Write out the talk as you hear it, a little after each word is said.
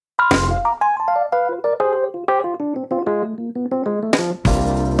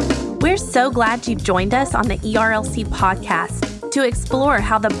so glad you've joined us on the ERLC podcast to explore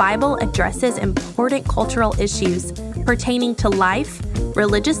how the Bible addresses important cultural issues pertaining to life,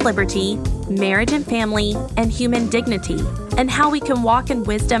 religious liberty, marriage and family, and human dignity, and how we can walk in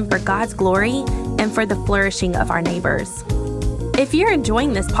wisdom for God's glory and for the flourishing of our neighbors. If you're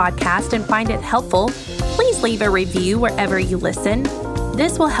enjoying this podcast and find it helpful, please leave a review wherever you listen.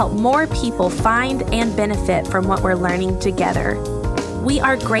 This will help more people find and benefit from what we're learning together. We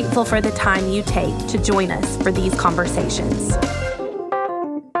are grateful for the time you take to join us for these conversations.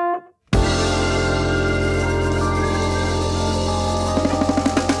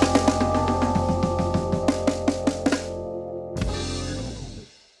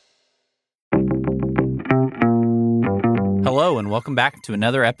 Hello, and welcome back to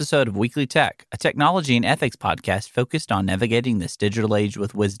another episode of Weekly Tech, a technology and ethics podcast focused on navigating this digital age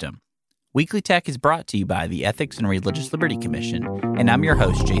with wisdom. Weekly Tech is brought to you by the Ethics and Religious Liberty Commission, and I'm your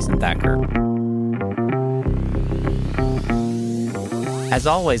host, Jason Thacker. As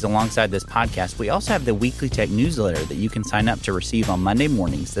always, alongside this podcast, we also have the Weekly Tech newsletter that you can sign up to receive on Monday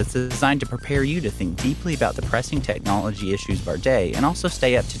mornings that's designed to prepare you to think deeply about the pressing technology issues of our day and also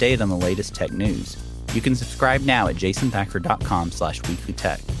stay up to date on the latest tech news. You can subscribe now at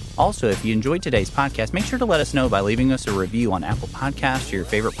jasonthacker.com/weeklytech. Also, if you enjoyed today's podcast, make sure to let us know by leaving us a review on Apple Podcasts or your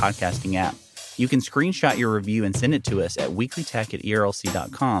favorite podcasting app. You can screenshot your review and send it to us at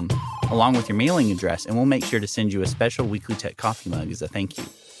weeklytech@erlc.com, along with your mailing address, and we'll make sure to send you a special Weekly Tech coffee mug as a thank you.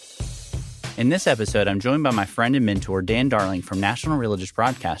 In this episode, I'm joined by my friend and mentor, Dan Darling from National Religious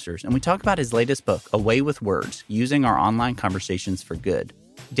Broadcasters, and we talk about his latest book, Away with Words, Using Our Online Conversations for Good.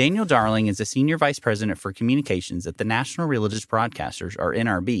 Daniel Darling is a Senior Vice President for Communications at the National Religious Broadcasters, or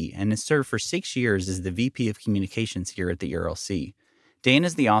NRB, and has served for 6 years as the VP of Communications here at the ERLC. Dan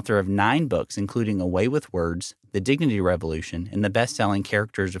is the author of 9 books, including Away with Words, The Dignity Revolution, and the best-selling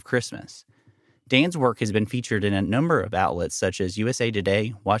Characters of Christmas. Dan's work has been featured in a number of outlets such as USA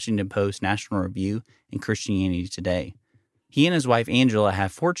Today, Washington Post, National Review, and Christianity Today. He and his wife, Angela,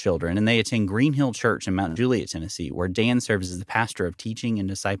 have 4 children, and they attend Green Hill Church in Mount Juliet, Tennessee, where Dan serves as the pastor of teaching and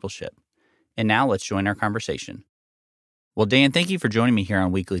discipleship. And now let's join our conversation. Well, Dan, thank you for joining me here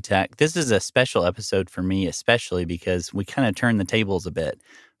on Weekly Tech. This is a special episode for me, especially because we kind of turned the tables a bit.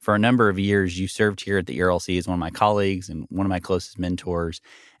 For a number of years, you served here at the ERLC as one of my colleagues and one of my closest mentors.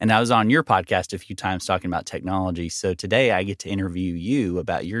 And I was on your podcast a few times talking about technology. So today I get to interview you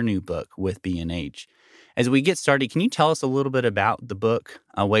about your new book with B&H. As we get started, can you tell us a little bit about the book,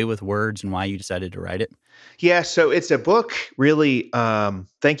 Away with Words, and why you decided to write it? Yeah, so it's a book, really.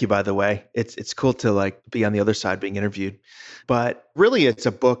 Thank you, by the way. It's cool to be on the other side being interviewed. But really, it's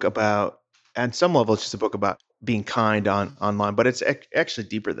a book about, on some level, it's just a book about being kind online. But it's actually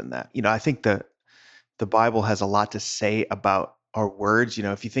deeper than that. I think the Bible has a lot to say about our words.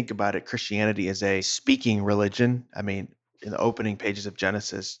 If you think about it, Christianity is a speaking religion. I mean, in the opening pages of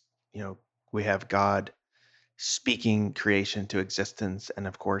Genesis, we have God speaking creation to existence. And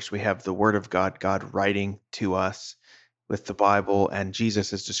of course, we have the Word of God, God writing to us with the Bible. And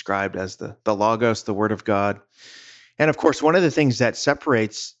Jesus is described as the Logos, the Word of God. And of course, one of the things that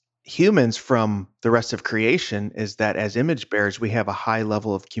separates humans from the rest of creation is that as image bearers, we have a high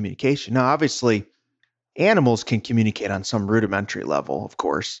level of communication. Now, obviously, animals can communicate on some rudimentary level, of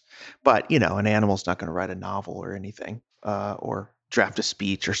course. But, an animal's not going to write a novel or anything, or draft a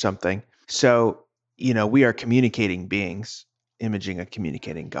speech or something. So, we are communicating beings, imaging a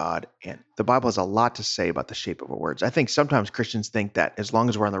communicating God. And the Bible has a lot to say about the shape of our words. I think sometimes Christians think that as long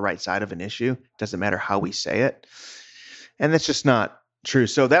as we're on the right side of an issue, it doesn't matter how we say it. And that's just not true.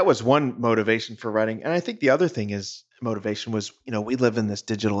 So that was one motivation for writing. And I think the other thing motivation was, we live in this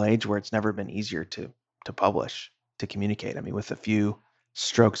digital age where it's never been easier to publish, to communicate. I mean, with a few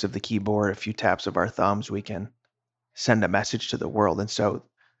strokes of the keyboard, a few taps of our thumbs, we can send a message to the world. And so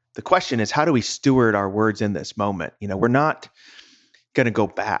the question is, how do we steward our words in this moment? We're not going to go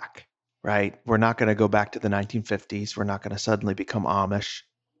back, right? We're not going to go back to the 1950s. We're not going to suddenly become Amish.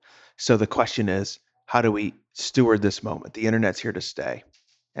 So the question is, how do we steward this moment? The internet's here to stay.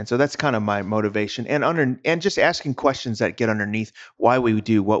 And so that's kind of my motivation, and just asking questions that get underneath why we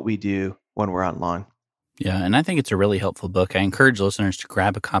do what we do when we're online. Yeah, and I think it's a really helpful book. I encourage listeners to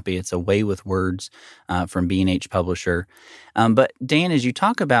grab a copy. It's Away with Words from B&H Publisher. But Dan, as you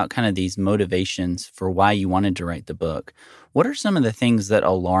talk about kind of these motivations for why you wanted to write the book, what are some of the things that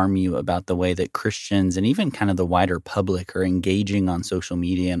alarm you about the way that Christians and even kind of the wider public are engaging on social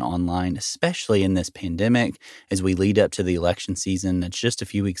media and online, especially in this pandemic as we lead up to the election season that's just a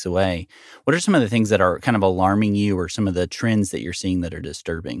few weeks away? What are some of the things that are kind of alarming you, or some of the trends that you're seeing that are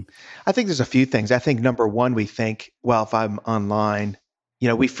disturbing? I think there's a few things. I think number one, we think, well, if I'm online,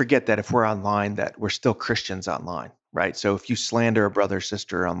 we forget that if we're online, that we're still Christians online, right? So if you slander a brother or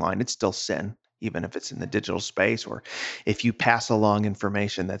sister online, it's still sin, even if it's in the digital space. Or if you pass along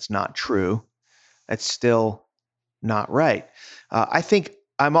information that's not true, that's still not right. I think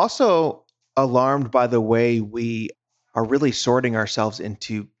I'm also alarmed by the way we are really sorting ourselves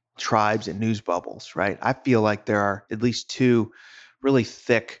into tribes and news bubbles, right? I feel like there are at least two really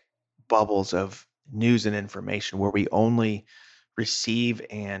thick bubbles of news and information where we only receive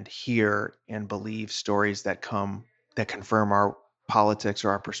and hear and believe stories that confirm our politics or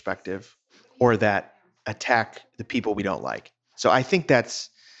our perspective or that attack the people we don't like. So I think that's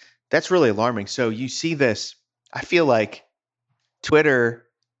really alarming. So you see this, I feel like Twitter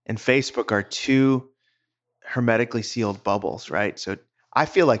and Facebook are two hermetically sealed bubbles, right? So I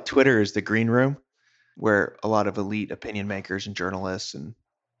feel like Twitter is the green room where a lot of elite opinion makers and journalists and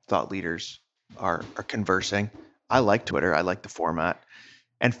thought leaders are conversing. I like Twitter. I like the format.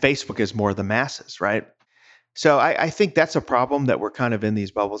 And Facebook is more the masses, right? So I think that's a problem that we're kind of in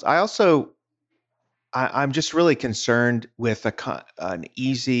these bubbles. I'm just really concerned with an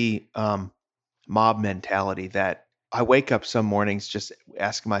easy mob mentality that I wake up some mornings just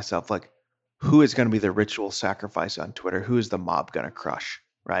asking myself, like, who is going to be the ritual sacrifice on Twitter? Who is the mob going to crush,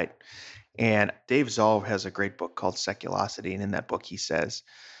 right? And Dave Zoll has a great book called Seculosity. And in that book, he says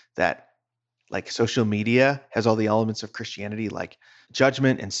that like social media has all the elements of Christianity, like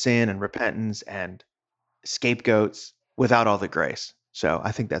judgment and sin and repentance and scapegoats without all the grace. So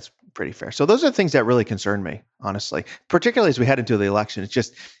I think that's pretty fair. So those are things that really concern me, honestly, particularly as we head into the election. It's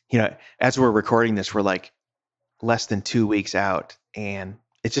just, as we're recording this, we're like less than 2 weeks out, and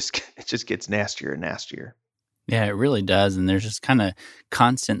it just gets nastier and nastier. Yeah, it really does. And there's just kind of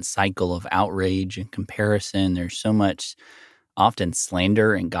constant cycle of outrage and comparison. There's so much often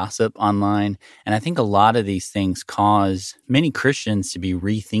slander and gossip online. And I think a lot of these things cause many Christians to be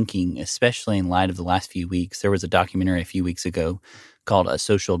rethinking, especially in light of the last few weeks. There was a documentary a few weeks ago called The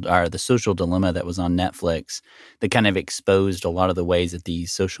Social Dilemma that was on Netflix that kind of exposed a lot of the ways that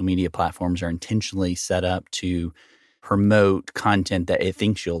these social media platforms are intentionally set up to promote content that it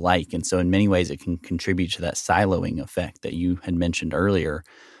thinks you'll like. And so in many ways, it can contribute to that siloing effect that you had mentioned earlier.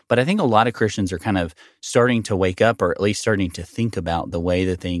 But I think a lot of Christians are kind of starting to wake up, or at least starting to think about the way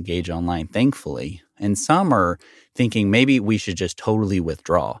that they engage online, thankfully. And some are thinking maybe we should just totally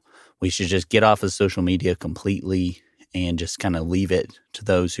withdraw. We should just get off of social media completely and just kind of leave it to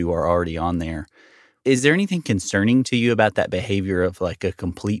those who are already on there. Is there anything concerning to you about that behavior of like a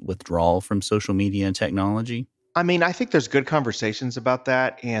complete withdrawal from social media and technology? I mean, I think there's good conversations about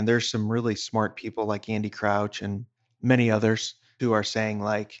that. And there's some really smart people like Andy Crouch and many others who are saying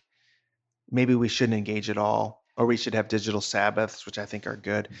like, maybe we shouldn't engage at all, or we should have digital Sabbaths, which I think are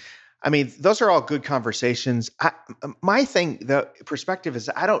good. I mean, those are all good conversations. The perspective is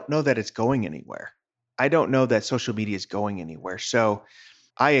I don't know that it's going anywhere. I don't know that social media is going anywhere. So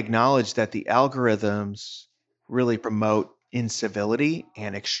I acknowledge that the algorithms really promote incivility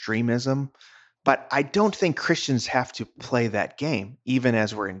and extremism, but I don't think Christians have to play that game, even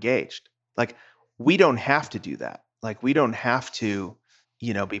as we're engaged. Like, we don't have to do that. Like, we don't have to,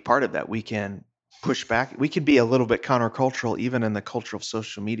 be part of that. We can push back. We can be a little bit countercultural, even in the culture of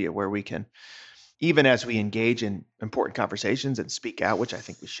social media, where we can, even as we engage in important conversations and speak out, which I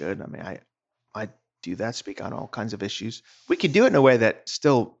think we should. I mean, I do that, speak on all kinds of issues. We can do it in a way that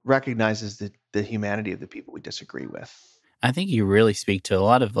still recognizes the humanity of the people we disagree with. I think you really speak to a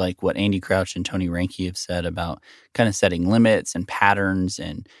lot of like what Andy Crouch and Tony Reinke have said about kind of setting limits and patterns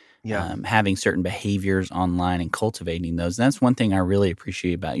and having certain behaviors online and cultivating those. And that's one thing I really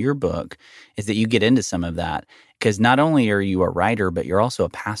appreciate about your book is that you get into some of that, because not only are you a writer, but you're also a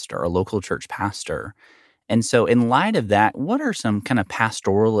pastor, a local church pastor. And so in light of that, what are some kind of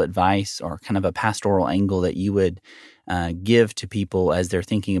pastoral advice or kind of a pastoral angle that you would give to people as they're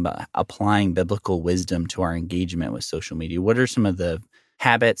thinking about applying biblical wisdom to our engagement with social media? What are some of the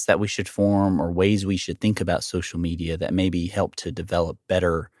habits that we should form or ways we should think about social media that maybe help to develop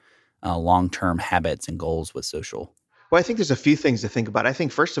better long-term habits and goals with social? Well, I think there's a few things to think about. I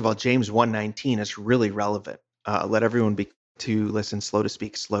think, first of all, James 1:19 is really relevant. Let everyone be to listen, slow to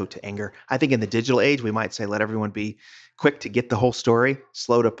speak, slow to anger. I think in the digital age, we might say, let everyone be quick to get the whole story,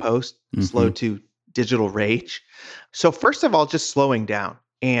 slow to post, slow to digital rage. So first of all, just slowing down.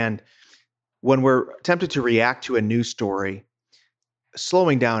 And when we're tempted to react to a news story,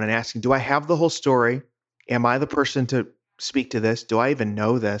 slowing down and asking, do I have the whole story? Am I the person to speak to this? Do I even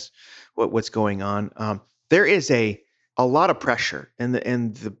know this? What's going on? There is a lot of pressure, and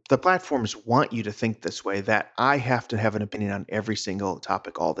the platforms want you to think this way, that I have to have an opinion on every single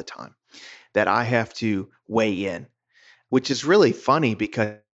topic all the time, that I have to weigh in. which is really funny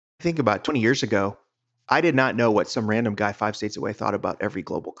because think about 20 years ago, I did not know what some random guy 5 states away thought about every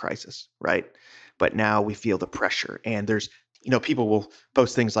global crisis, right? But now we feel the pressure, and there's, people will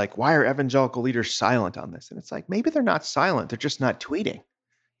post things like, why are evangelical leaders silent on this? And it's like, maybe they're not silent. They're just not tweeting.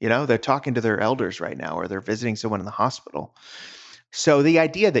 They're talking to their elders right now, or they're visiting someone in the hospital. So the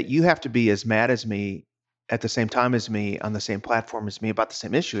idea that you have to be as mad as me at the same time as me on the same platform as me about the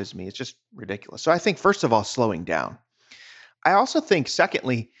same issue as me is just ridiculous. So I think, first of all, slowing down. I also think,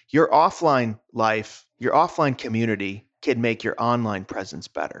 secondly, your offline life, your offline community can make your online presence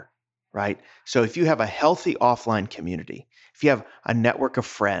better, right? So if you have a healthy offline community, if you have a network of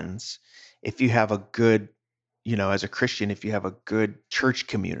friends, if you have a good, as a Christian, if you have a good church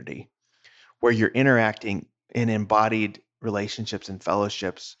community where you're interacting in embodied relationships and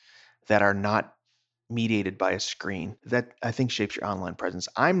fellowships that are not mediated by a screen, that I think shapes your online presence.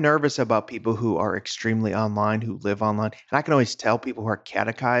 I'm nervous about people who are extremely online, who live online. And I can always tell people who are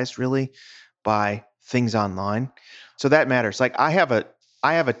catechized really by things online. So that matters. Like I have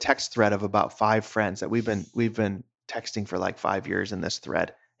a text thread of about 5 friends that we've been texting for like 5 years in this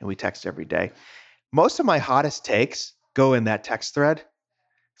thread, and we text every day. Most of my hottest takes go in that text thread,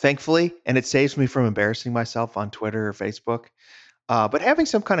 thankfully, and it saves me from embarrassing myself on Twitter or Facebook. But having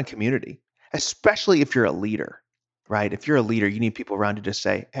some kind of community, especially if you're a leader, right? If you're a leader, you need people around you to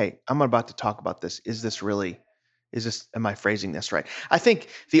say, hey, I'm about to talk about this. Am I phrasing this right? I think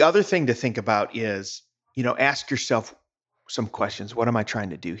the other thing to think about is, ask yourself some questions. What am I trying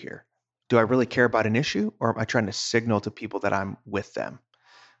to do here? Do I really care about an issue, or am I trying to signal to people that I'm with them?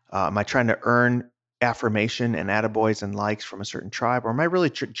 Am I trying to earn affirmation and attaboys and likes from a certain tribe, or am I really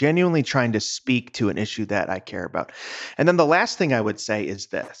genuinely trying to speak to an issue that I care about? And then the last thing I would say is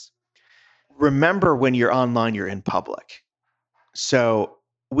this. Remember, when you're online, you're in public. So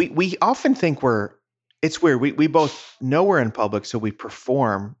we often think it's weird. We both know we're in public, so we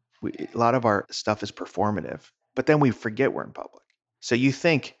perform. A lot of our stuff is performative, but then we forget we're in public. So you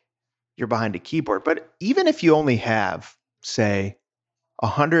think you're behind a keyboard, but even if you only have, say,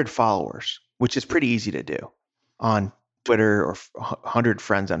 100 followers, which is pretty easy to do on Twitter, or 100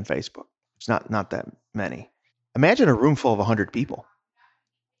 friends on Facebook. It's not that many. Imagine a room full of 100 people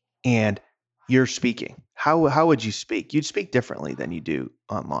and you're speaking. How would you speak? You'd speak differently than you do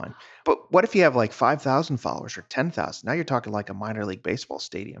online. But what if you have like 5,000 followers or 10,000? Now you're talking like a minor league baseball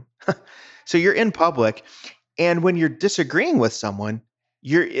stadium. So you're in public, and when you're disagreeing with someone,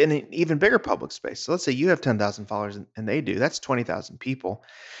 you're in an even bigger public space. So let's say you have 10,000 followers and they do. That's 20,000 people.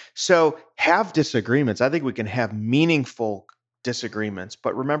 So have disagreements. I think we can have meaningful disagreements,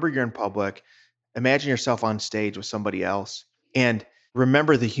 but remember, you're in public. Imagine yourself on stage with somebody else, and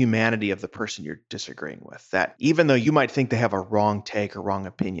remember the humanity of the person you're disagreeing with. That even though you might think they have a wrong take or wrong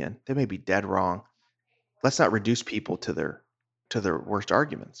opinion, they may be dead wrong. Let's not reduce people to their worst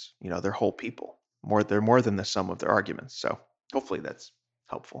arguments. They're whole people. They're more than the sum of their arguments. So hopefully that's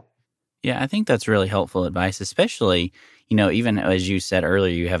helpful. Yeah, I think that's really helpful advice, especially, even as you said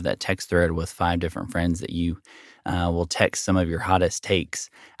earlier, you have that text thread with 5 different friends that you will text some of your hottest takes.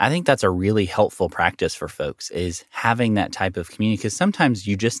 I think that's a really helpful practice for folks, is having that type of community, because sometimes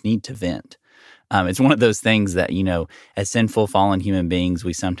you just need to vent. It's one of those things that, as sinful, fallen human beings,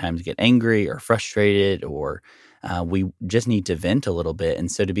 we sometimes get angry or frustrated, or we just need to vent a little bit.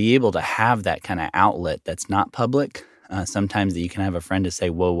 And so to be able to have that kind of outlet that's not public, sometimes that you can have a friend to say,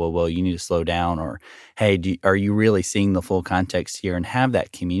 whoa, you need to slow down, or, hey, are you really seeing the full context here? And have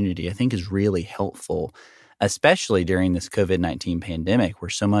that community, I think, is really helpful, especially during this COVID-19 pandemic, where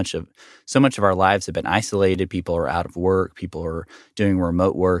so much of our lives have been isolated. People are out of work. People are doing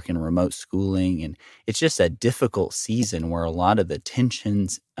remote work and remote schooling. And it's just a difficult season where a lot of the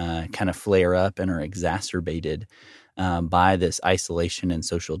tensions kind of flare up and are exacerbated by this isolation and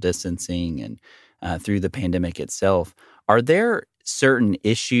social distancing and through the pandemic itself. Are there certain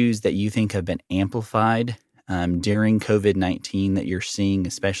issues that you think have been amplified during COVID-19 that you're seeing,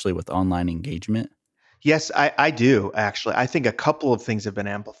 especially with online engagement? Yes, I do, actually. I think a couple of things have been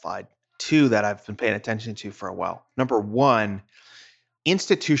amplified. 2 that I've been paying attention to for a while. Number 1,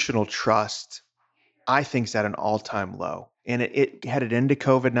 institutional trust, I think, is at an all-time low. And it headed into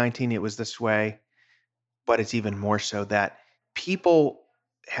COVID-19, it was this way, but it's even more so that people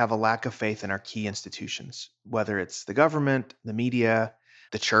have a lack of faith in our key institutions, whether it's the government, the media,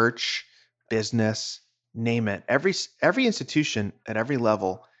 the church, business, name it. Every institution at every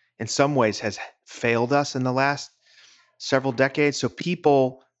level in some ways has failed us in the last several decades. So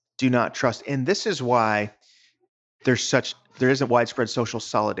people do not trust. And this is why there isn't widespread social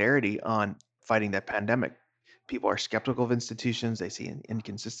solidarity on fighting that pandemic, People are skeptical of institutions. They see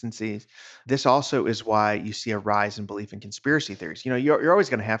inconsistencies. This also is why you see a rise in belief in conspiracy theories. You're always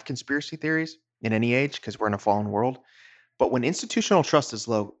going to have conspiracy theories in any age because we're in a fallen world. But when institutional trust is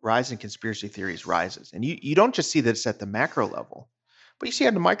low, rise in conspiracy theories rises. And you don't just see this at the macro level, but you see it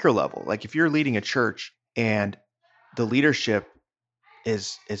at the micro level. Like if you're leading a church and the leadership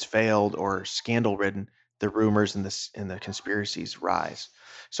is failed or scandal ridden, the rumors and the conspiracies rise.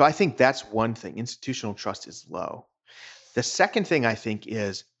 So I think that's one thing. Institutional trust is low. The second thing I think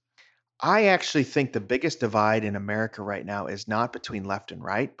is I actually think the biggest divide in America right now is not between left and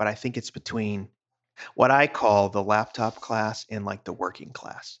right, but I think it's between what I call the laptop class and like the working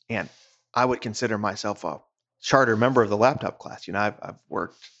class. And I would consider myself a charter member of the laptop class. I've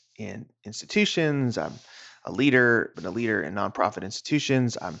worked in institutions. I'm been a leader in nonprofit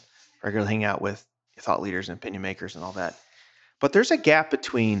institutions. I'm regularly hanging out with thought leaders and opinion makers and all that. But there's a gap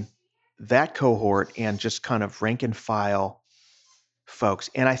between that cohort and just kind of rank and file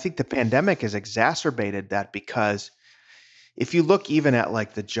folks. And I think the pandemic has exacerbated that because if you look even at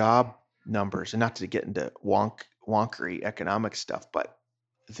like the job numbers, and not to get into wonkery economic stuff, but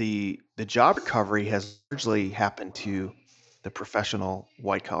the job recovery has largely happened to the professional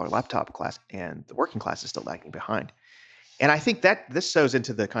white collar laptop class, and the working class is still lagging behind. And I think that this sows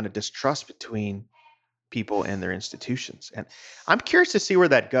into the kind of distrust between people and their institutions. And I'm curious to see where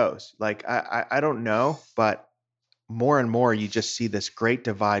that goes. Like, I don't know, but more and more you just see this great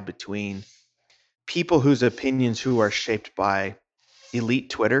divide between people whose opinions who are shaped by elite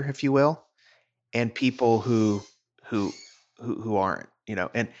Twitter, if you will, and people who aren't,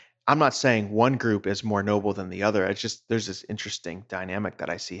 and I'm not saying one group is more noble than the other. It's just there's this interesting dynamic that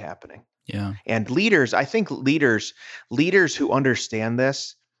I see happening. Yeah. And I think leaders who understand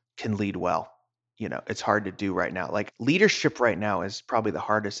this can lead well. It's hard to do right now. Like leadership right now is probably the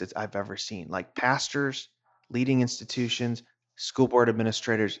hardest I've ever seen. Like pastors, leading institutions, school board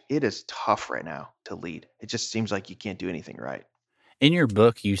administrators, it is tough right now to lead. It just seems like you can't do anything right. In your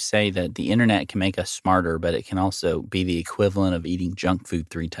book, you say that the internet can make us smarter, but it can also be the equivalent of eating junk food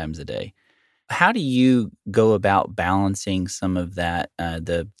 3 times a day. How do you go about balancing some of that,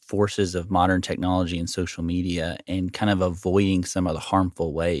 the forces of modern technology and social media, and kind of avoiding some of the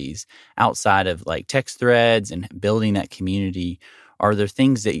harmful ways outside of like text threads and building that community? Are there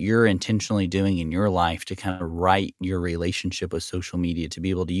things that you're intentionally doing in your life to kind of right your relationship with social media to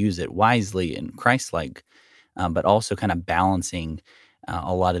be able to use it wisely and Christ-like, but also kind of balancing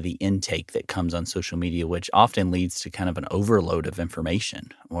a lot of the intake that comes on social media, which often leads to kind of an overload of information,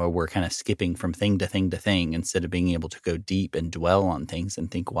 where we're kind of skipping from thing to thing to thing instead of being able to go deep and dwell on things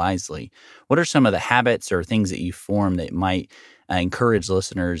and think wisely? What are some of the habits or things that you form that might encourage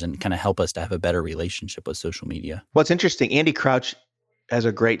listeners and kind of help us to have a better relationship with social media? Well, it's interesting. Andy Crouch has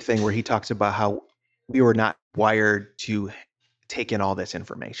a great thing where he talks about how we were not wired to take in all this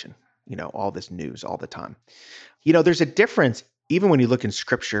information, all this news all the time. There's a difference. Even when you look in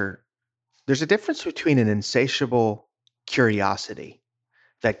scripture, there's a difference between an insatiable curiosity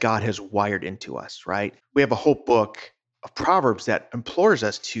that God has wired into us, right? We have a whole book of Proverbs that implores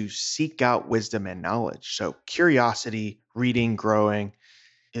us to seek out wisdom and knowledge. So curiosity, reading, growing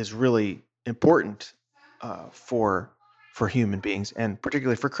is really important for human beings, and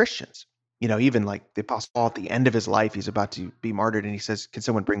particularly for Christians. Even like the Apostle Paul at the end of his life, he's about to be martyred, and he says, "Can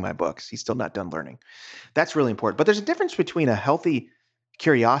someone bring my books?" He's still not done learning. That's really important. But there's a difference between a healthy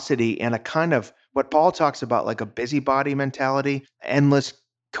curiosity and a kind of what Paul talks about, like a busybody mentality, endless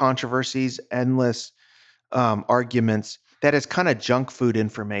controversies, endless arguments. That is kind of junk food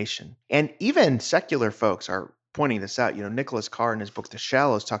information. And even secular folks are pointing this out. Nicholas Carr in his book, The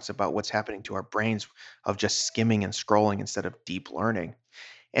Shallows, talks about what's happening to our brains of just skimming and scrolling instead of deep learning.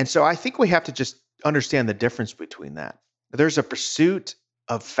 And so I think we have to just understand the difference between that. There's a pursuit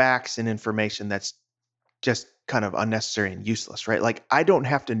of facts and information that's just kind of unnecessary and useless, right? Like I don't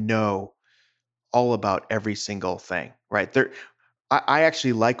have to know all about every single thing, right? I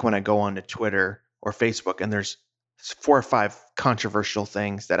actually like when I go onto Twitter or Facebook and there's 4 or 5 controversial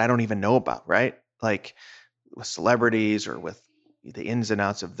things that I don't even know about, right? Like with celebrities or with the ins and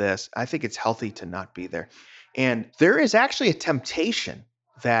outs of this. I think it's healthy to not be there. And there is actually a temptation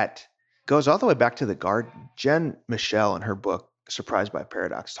that goes all the way back to the garden. Jen Michelle, in her book, Surprised by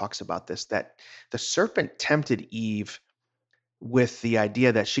Paradox, talks about this, that the serpent tempted Eve with the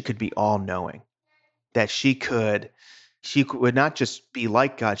idea that she could be all-knowing, that she would not just be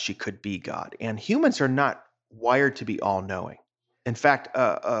like God, she could be God. And humans are not wired to be all-knowing. In fact,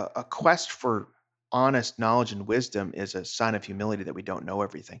 a quest for honest knowledge and wisdom is a sign of humility that we don't know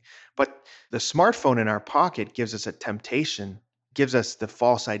everything. But the smartphone in our pocket gives us a temptation gives us the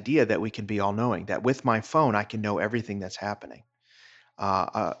false idea that we can be all-knowing, that with my phone, I can know everything that's happening,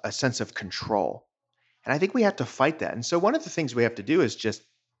 a sense of control. And I think we have to fight that. And so one of the things we have to do is just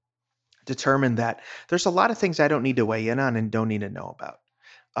determine that there's a lot of things I don't need to weigh in on and don't need to know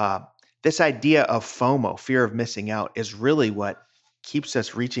about. This idea of FOMO, fear of missing out, is really what keeps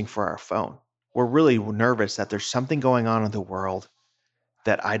us reaching for our phone. We're really nervous that there's something going on in the world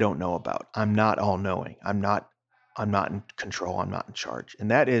that I don't know about. I'm not all-knowing. I'm not in control. I'm not in charge. And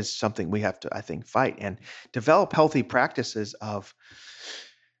that is something we have to, I think, fight and develop healthy practices of,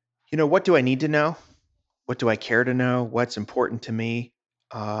 what do I need to know? What do I care to know? What's important to me?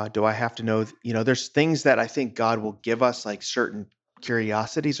 Do I have to know? There's things that I think God will give us, like certain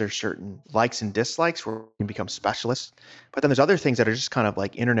curiosities or certain likes and dislikes where we can become specialists. But then there's other things that are just kind of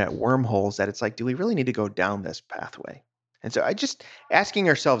like internet wormholes that it's like, do we really need to go down this pathway? And so I just asking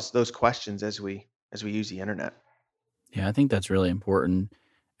ourselves those questions as we use the internet. Yeah, I think that's really important.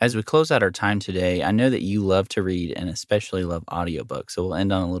 As we close out our time today, I know that you love to read and especially love audiobooks. So we'll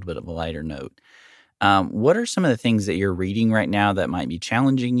end on a little bit of a lighter note. What are some of the things that you're reading right now that might be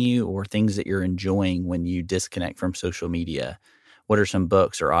challenging you, or things that you're enjoying when you disconnect from social media? What are some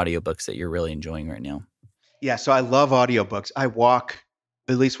books or audiobooks that you're really enjoying right now? Yeah, so I love audiobooks. I walk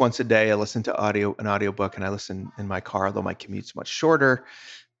at least once a day. I listen to an audiobook, and I listen in my car, though my commute's much shorter.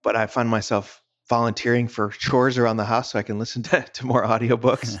 But I find myself volunteering for chores around the house so I can listen to more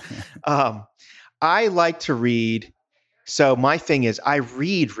audiobooks. I like to read. So my thing is I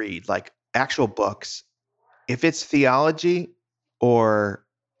read like actual books. If it's theology or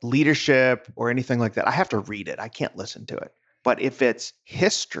leadership or anything like that, I have to read it. I can't listen to it. But if it's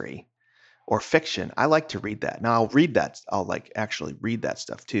history or fiction, I like to read that. Now I'll read that. I'll like actually read that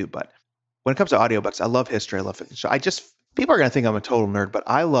stuff too. But when it comes to audiobooks, I love history. I love fiction. So people are going to think I'm a total nerd, but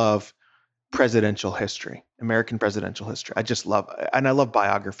I love presidential history, American presidential history. I love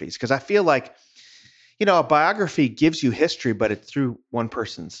biographies because I feel like, a biography gives you history, but it's through one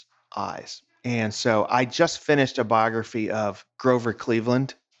person's eyes. And so I just finished a biography of Grover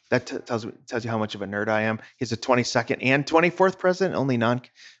Cleveland. That tells you how much of a nerd I am. He's the 22nd and 24th president, only one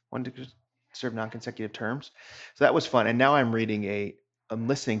to serve non-consecutive terms. So that was fun. And now I'm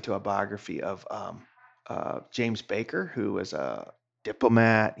listening to a biography of James Baker, who was a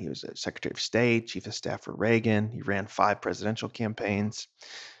diplomat. He was a Secretary of State, Chief of Staff for Reagan. He ran 5 presidential campaigns.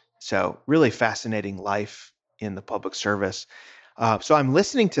 So really fascinating life in the public service. So I'm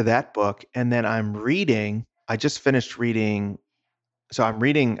listening to that book, and then I just finished reading. So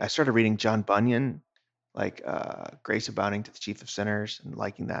I started reading John Bunyan, like Grace Abounding to the Chief of Sinners, and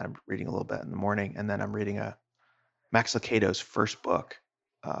liking that. I'm reading a little bit in the morning, and then I'm reading Max Lucado's first book.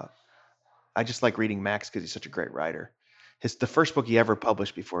 I just like reading Max because he's such a great writer. The first book he ever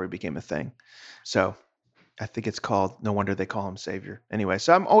published before he became a thing. So I think it's called No Wonder They Call Him Savior. Anyway,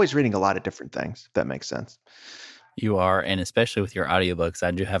 so I'm always reading a lot of different things, if that makes sense. You are, and especially with your audiobooks,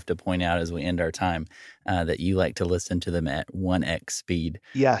 I do have to point out as we end our time that you like to listen to them at 1x speed.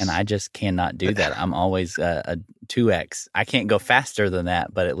 Yes. And I just cannot do that. I'm always a 2x. I can't go faster than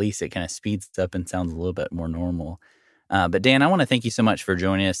that, but at least it kind of speeds up and sounds a little bit more normal. But Dan, I want to thank you so much for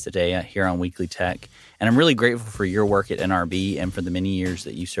joining us today here on Weekly Tech. And I'm really grateful for your work at NRB and for the many years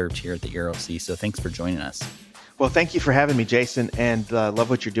that you served here at the ERLC. So thanks for joining us. Well, thank you for having me, Jason, and love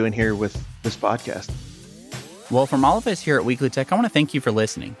what you're doing here with this podcast. Well, from all of us here at Weekly Tech, I want to thank you for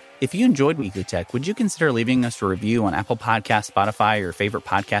listening. If you enjoyed Weekly Tech, would you consider leaving us a review on Apple Podcasts, Spotify, or your favorite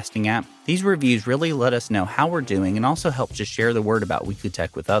podcasting app? These reviews really let us know how we're doing and also help to share the word about Weekly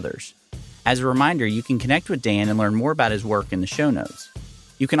Tech with others. As a reminder, you can connect with Dan and learn more about his work in the show notes.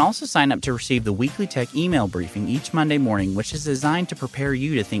 You can also sign up to receive the Weekly Tech email briefing each Monday morning, which is designed to prepare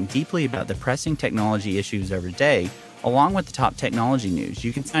you to think deeply about the pressing technology issues of the day, along with the top technology news.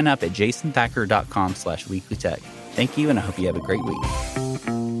 You can sign up at jasonthacker.com/weeklytech. Thank you, and I hope you have a great week.